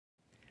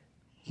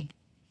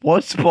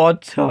Once upon a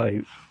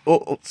time.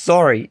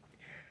 Sorry.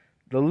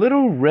 The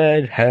Little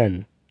Red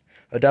Hen.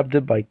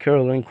 Adapted by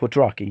Carolyn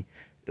Quatrocki.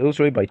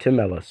 Illustrated by Tim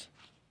Ellis.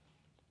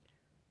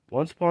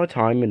 Once upon a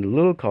time in a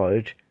little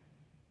cottage,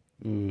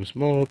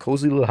 small,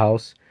 cozy little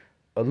house,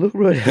 a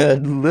little red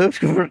hen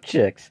lived with her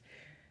chicks.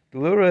 The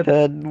little red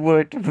hen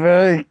worked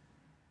very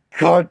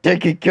hard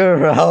taking care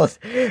of her house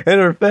and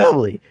her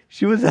family.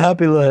 She was a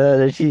happy little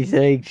hen, and she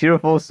sang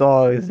cheerful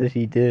songs as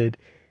she did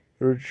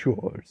her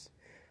chores.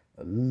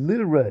 A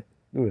little red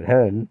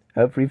hen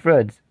had 3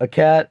 friends: a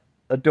cat,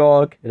 a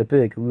dog, and a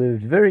pig who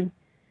lived very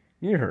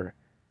near her,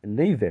 and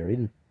they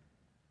varied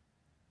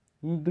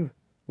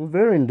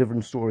in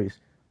different stories,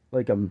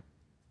 like a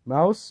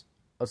mouse,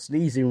 a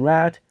sneezing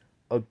rat,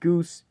 a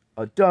goose,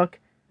 a duck,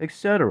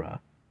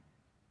 etc.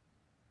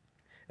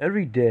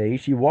 Every day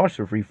she watched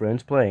her 3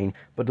 friends playing,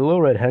 but the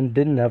little red hen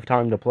didn't have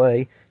time to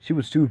play. She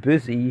was too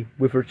busy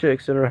with her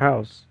chicks in her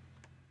house.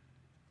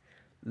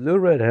 Little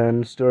Red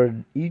Hen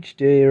started each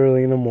day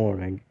early in the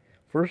morning.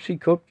 First she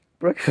cooked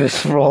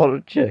breakfast for all her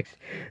chicks.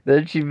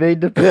 Then she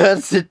made the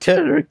beds and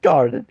tended her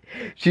garden.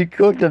 She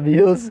cooked the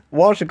meals,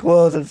 washed the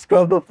clothes, and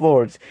scrubbed the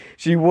floors.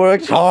 She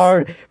worked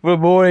hard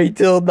from morning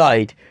till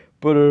night.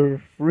 But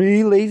her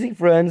 3 lazy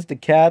friends, the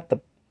cat, the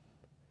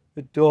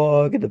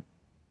dog, and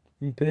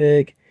the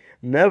pig,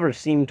 never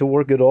seemed to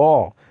work at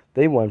all.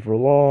 They went for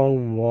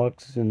long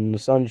walks in the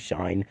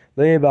sunshine,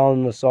 lay about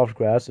in the soft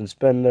grass, and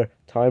spent their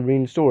time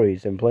reading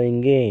stories and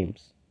playing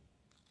games.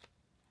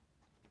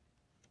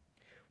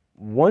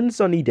 One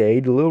sunny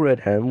day, the Little Red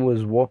Hen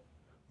was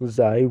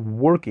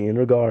working in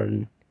her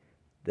garden.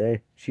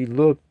 Then she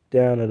looked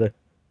down at the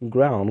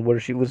ground where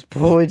she was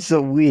pulling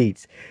some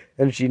weeds,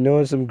 and she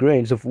noticed some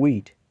grains of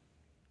wheat.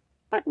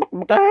 "Who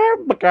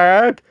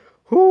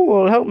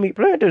will help me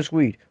plant this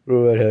wheat?"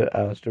 Little Red Hen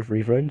asked her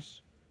 3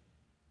 friends.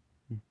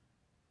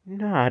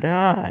 "Not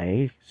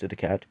I," said the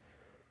cat.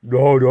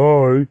 "Not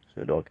I,"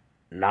 said the dog.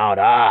 "Not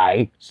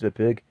I," said the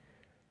pig.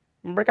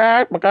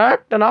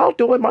 "Then I'll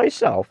do it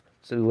myself,"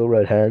 said the Little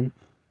Red Hen.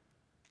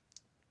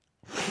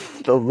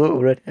 The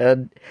Little Red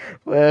Hen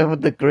planted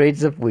with the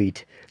grains of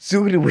wheat.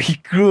 Soon the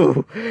wheat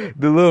grew.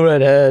 The Little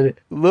Red Hen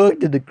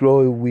looked at the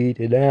growing wheat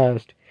and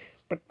asked,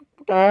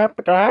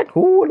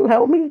 "Who will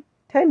help me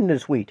tend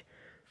this wheat?"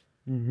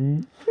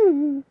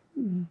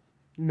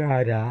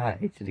 "Not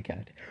I," said the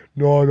cat.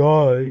 "Not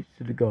I,"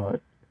 said the dog.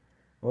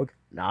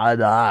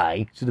 "Not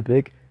I," said the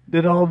pig.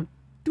 "Then I'll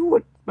do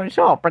it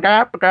myself," said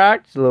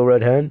the Little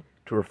Red Hen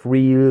to her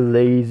 3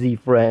 lazy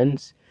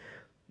friends.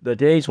 The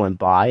days went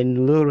by, and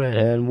the Little Red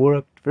Hen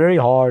worked very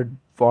hard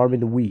farming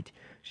the wheat.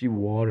 She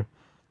watered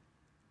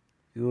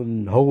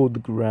and hoed the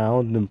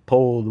ground and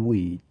pulled the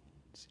weeds.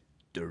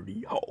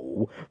 Dirty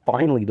hoe.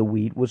 Finally, the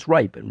wheat was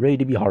ripe and ready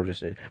to be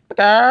harvested.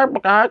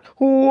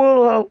 "Who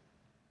will help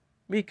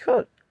me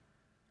cut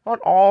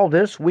all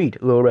this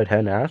wheat?" Little Red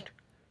Hen asked.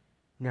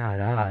 "Not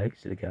I,"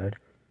 said the cat.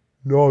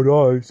 "Not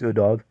I," said the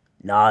dog.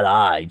 "Not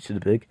I," said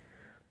the pig.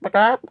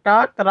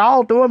 "Then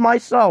I'll do it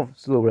myself,"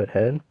 said the Little Red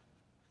Hen.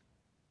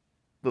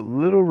 The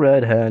Little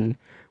Red Hen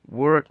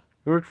worked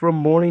from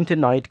morning to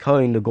night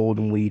cutting the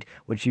golden wheat.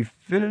 When she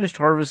finished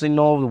harvesting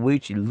all the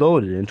wheat, she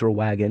loaded it into her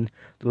wagon.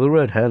 The Little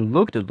Red Hen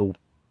looked at the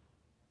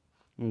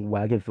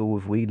wagon filled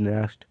with wheat and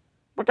asked,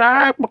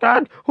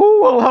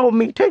 "Who will help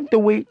me take the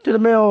wheat to the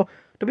mill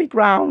to be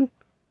ground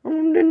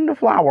into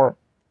flour?"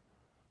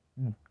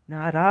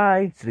 "Not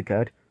I," said the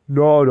cat.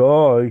 "Not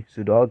I,"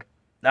 said the dog.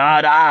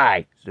 "Not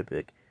I," said the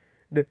pig.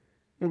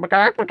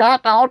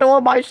 "I'll do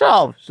it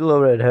myself," said the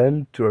Little Red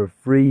Hen to her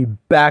 3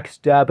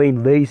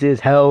 backstabbing, lazy as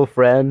hell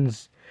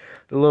friends.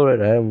 The Little Red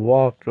Hen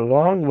walked a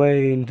long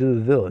way into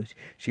the village.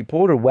 She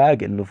pulled her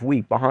wagon of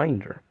wheat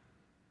behind her.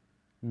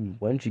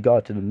 When she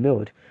got to the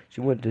mill,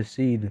 she went to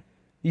see the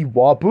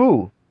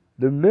Waboo,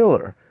 the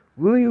miller.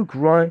 "Will you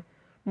grind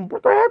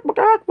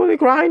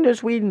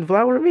this wheat and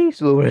flour for me?"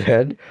 said the Little Red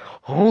Hen.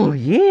 "Oh,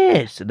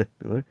 yes," said the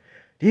miller.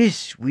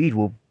 "This wheat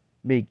will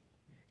make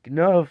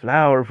enough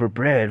flour for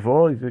bread for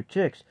all of your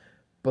chicks.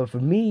 But for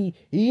me,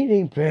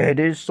 eating bread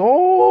is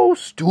so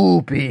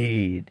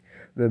stupid."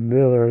 The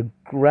miller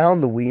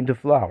ground the wheat into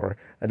flour,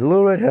 and the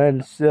Little Red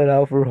Hen set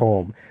out for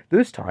home.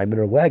 This time, in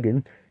her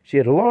wagon, she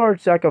had a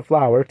large sack of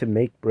flour to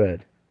make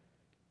bread.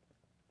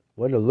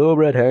 When the Little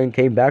Red Hen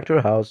came back to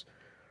her house,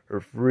 her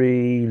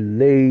 3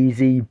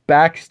 lazy,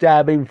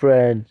 backstabbing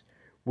friends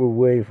were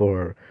waiting for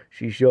her.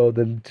 She showed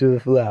them to the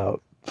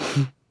flour.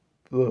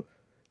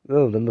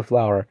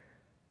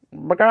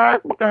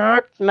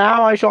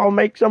 "Now I shall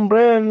make some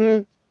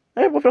bread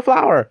with the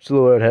flour," said the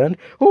Little Red Hen.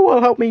 "Who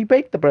will help me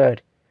bake the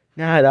bread?"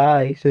 "Not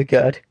I," said the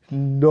cat.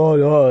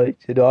 "Not I,"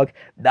 said the dog.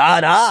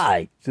 "Not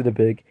I," said the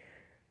pig.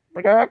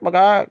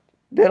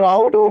 "Then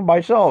I'll do it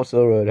myself," said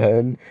the Red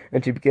Hen,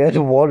 and she began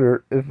to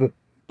wonder if the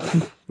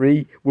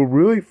 3 were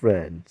really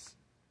friends.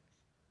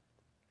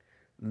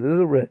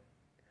 When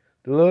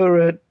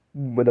the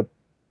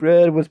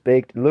bread was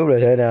baked, the Little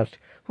Red Hen asked,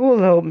 "Who will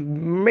help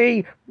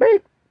me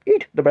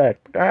eat the bread?"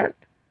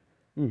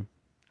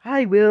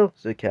 "I will,"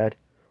 said the cat.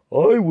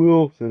 "I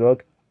will," said the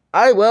dog.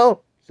 "I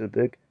will," said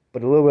the pig.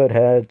 But the little red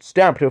hen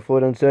stamped her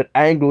foot and said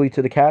angrily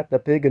to the cat, the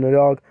pig, and the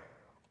dog,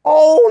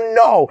 "Oh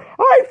no!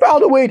 I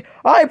found the wheat!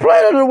 I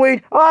planted the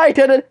wheat! I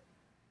tended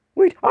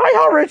wheat! I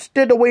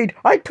harvested the wheat!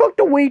 I took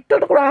the wheat to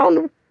the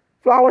ground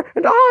flour,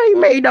 and I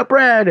made the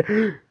bread!"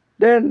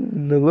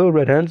 Then the little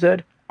red hen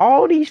said,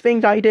 "All these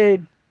things I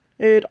did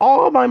it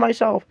all by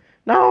myself.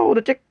 Now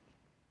the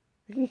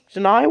chickens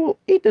and I will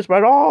eat this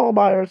bread all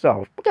by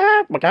ourselves."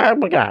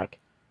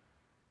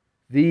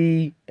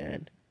 The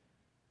end.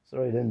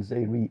 Sorry I didn't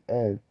say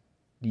re-end.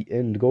 The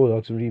end.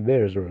 Goldilocks and read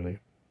theirs earlier.